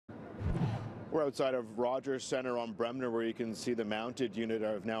We're outside of Rogers Centre on Bremner, where you can see the mounted unit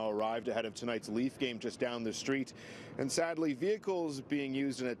have now arrived ahead of tonight's Leaf game just down the street. And sadly, vehicles being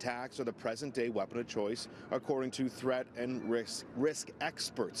used in attacks are the present-day weapon of choice, according to threat and risk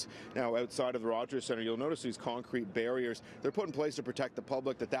experts. Now, outside of the Rogers Centre, you'll notice these concrete barriers. They're put in place to protect the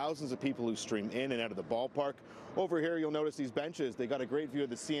public, the thousands of people who stream in and out of the ballpark. Over here, you'll notice these benches. They got a great view of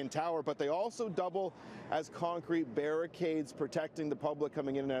the CN Tower, but they also double as concrete barricades protecting the public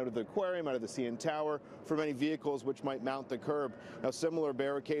coming in and out of the aquarium, out of the CN Tower, from any vehicles which might mount the curb. Now, similar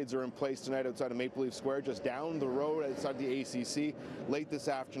barricades are in place tonight outside of Maple Leaf Square, just down the road outside the ACC. Late this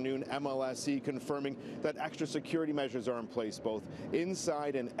afternoon, MLSE confirming that extra security measures are in place both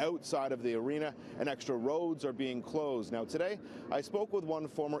inside and outside of the arena, and extra roads are being closed. Now, today, I spoke with one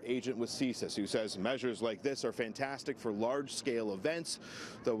former agent with CSIS who says measures like this are fantastic for large-scale events,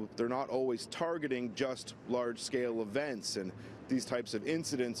 though they're not always targeting just large-scale events, and these types of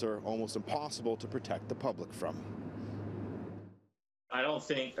incidents are almost impossible to protect the public from. I don't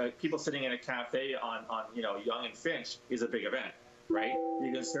think people sitting in a cafe on Yonge and Finch is a big event, right?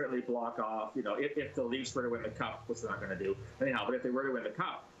 You can certainly block off, if the Leafs were to win the Cup, which they're not going to do anyhow, but if they were to win the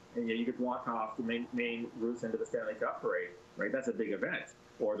Cup, and you could block off the main routes into the Stanley Cup parade, right? That's a big event.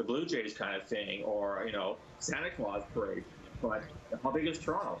 Or the Blue Jays kind of thing, or Santa Claus parade. But how big is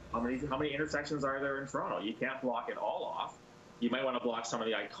Toronto? How many intersections are there in Toronto? You can't block it all off. You might want to block some of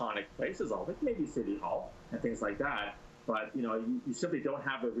the iconic places off, like maybe City Hall and things like that. But you simply don't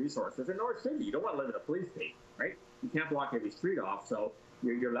have the resources. In North City, you don't want to live in a police state, right? You can't block every street off. So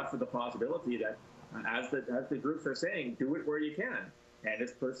you're left with the possibility that, as the groups are saying, do it where you can. And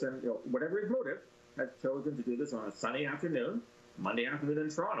this person, whatever his motive, has chosen to do this on a sunny afternoon, Monday afternoon in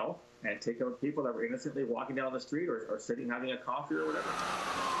Toronto, and take out people that were innocently walking down the street or sitting having a coffee or whatever.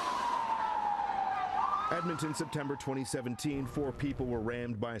 Edmonton, September 2017, 4 people were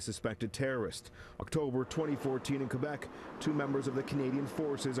rammed by a suspected terrorist. October 2014 in Quebec, 2 members of the Canadian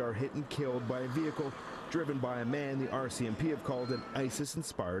Forces are hit and killed by a vehicle driven by a man the RCMP have called an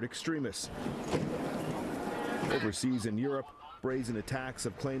ISIS-inspired extremist. Overseas in Europe, brazen attacks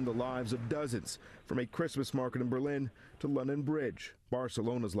have claimed the lives of dozens, from a Christmas market in Berlin to London Bridge,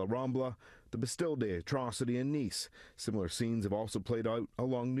 Barcelona's La Rambla, the Bastille Day atrocity in Nice. Similar scenes have also played out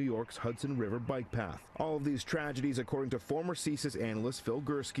along New York's Hudson River bike path. All of these tragedies, according to former CSIS analyst Phil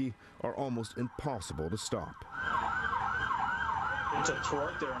Gursky, are almost impossible to stop. To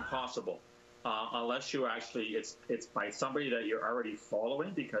thwart, they're impossible. Unless you actually, it's by somebody that you're already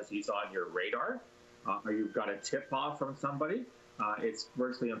following because he's on your radar, or you've got a tip-off from somebody. It's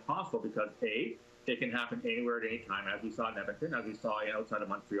virtually impossible because A, it can happen anywhere at any time, as we saw in Edmonton, as we saw outside of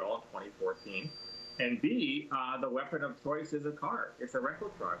Montreal in 2014. And B, the weapon of choice is a car. It's a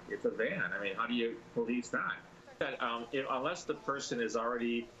rental truck. It's a van. I mean, how do you police that? Unless the person is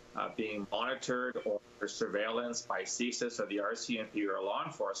already being monitored or surveillance by CSIS or the RCMP or law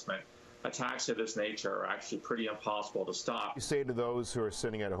enforcement, attacks of this nature are actually pretty impossible to stop. You say to those who are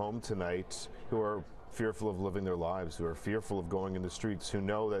sitting at home tonight, who are fearful of living their lives, who are fearful of going in the streets, who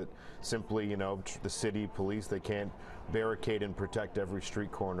know that simply, the city police, they can't barricade and protect every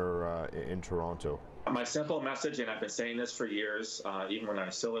street corner in Toronto. My simple message, and I've been saying this for years, even when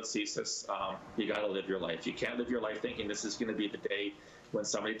I'm still at CSIS, you got to live your life. You can't live your life thinking this is going to be the day when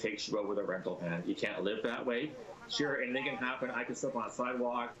somebody takes you out with a rental van. You can't live that way. Sure, anything can happen. I can slip on a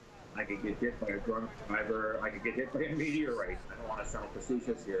sidewalk. I could get hit by a drunk driver. I could get hit by a meteorite. I don't want to sound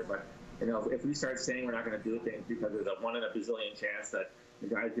facetious here, but if we start saying we're not going to do things because there's a 1 in a bazillion chance that the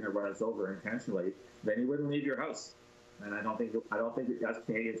guy's going to run us over intentionally, then you wouldn't leave your house. And I don't think as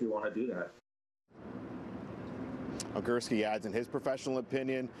Canadians we want to do that. Gursky adds, in his professional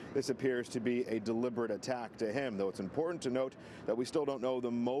opinion, this appears to be a deliberate attack to him, though it's important to note that we still don't know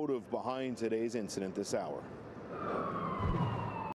the motive behind today's incident this hour.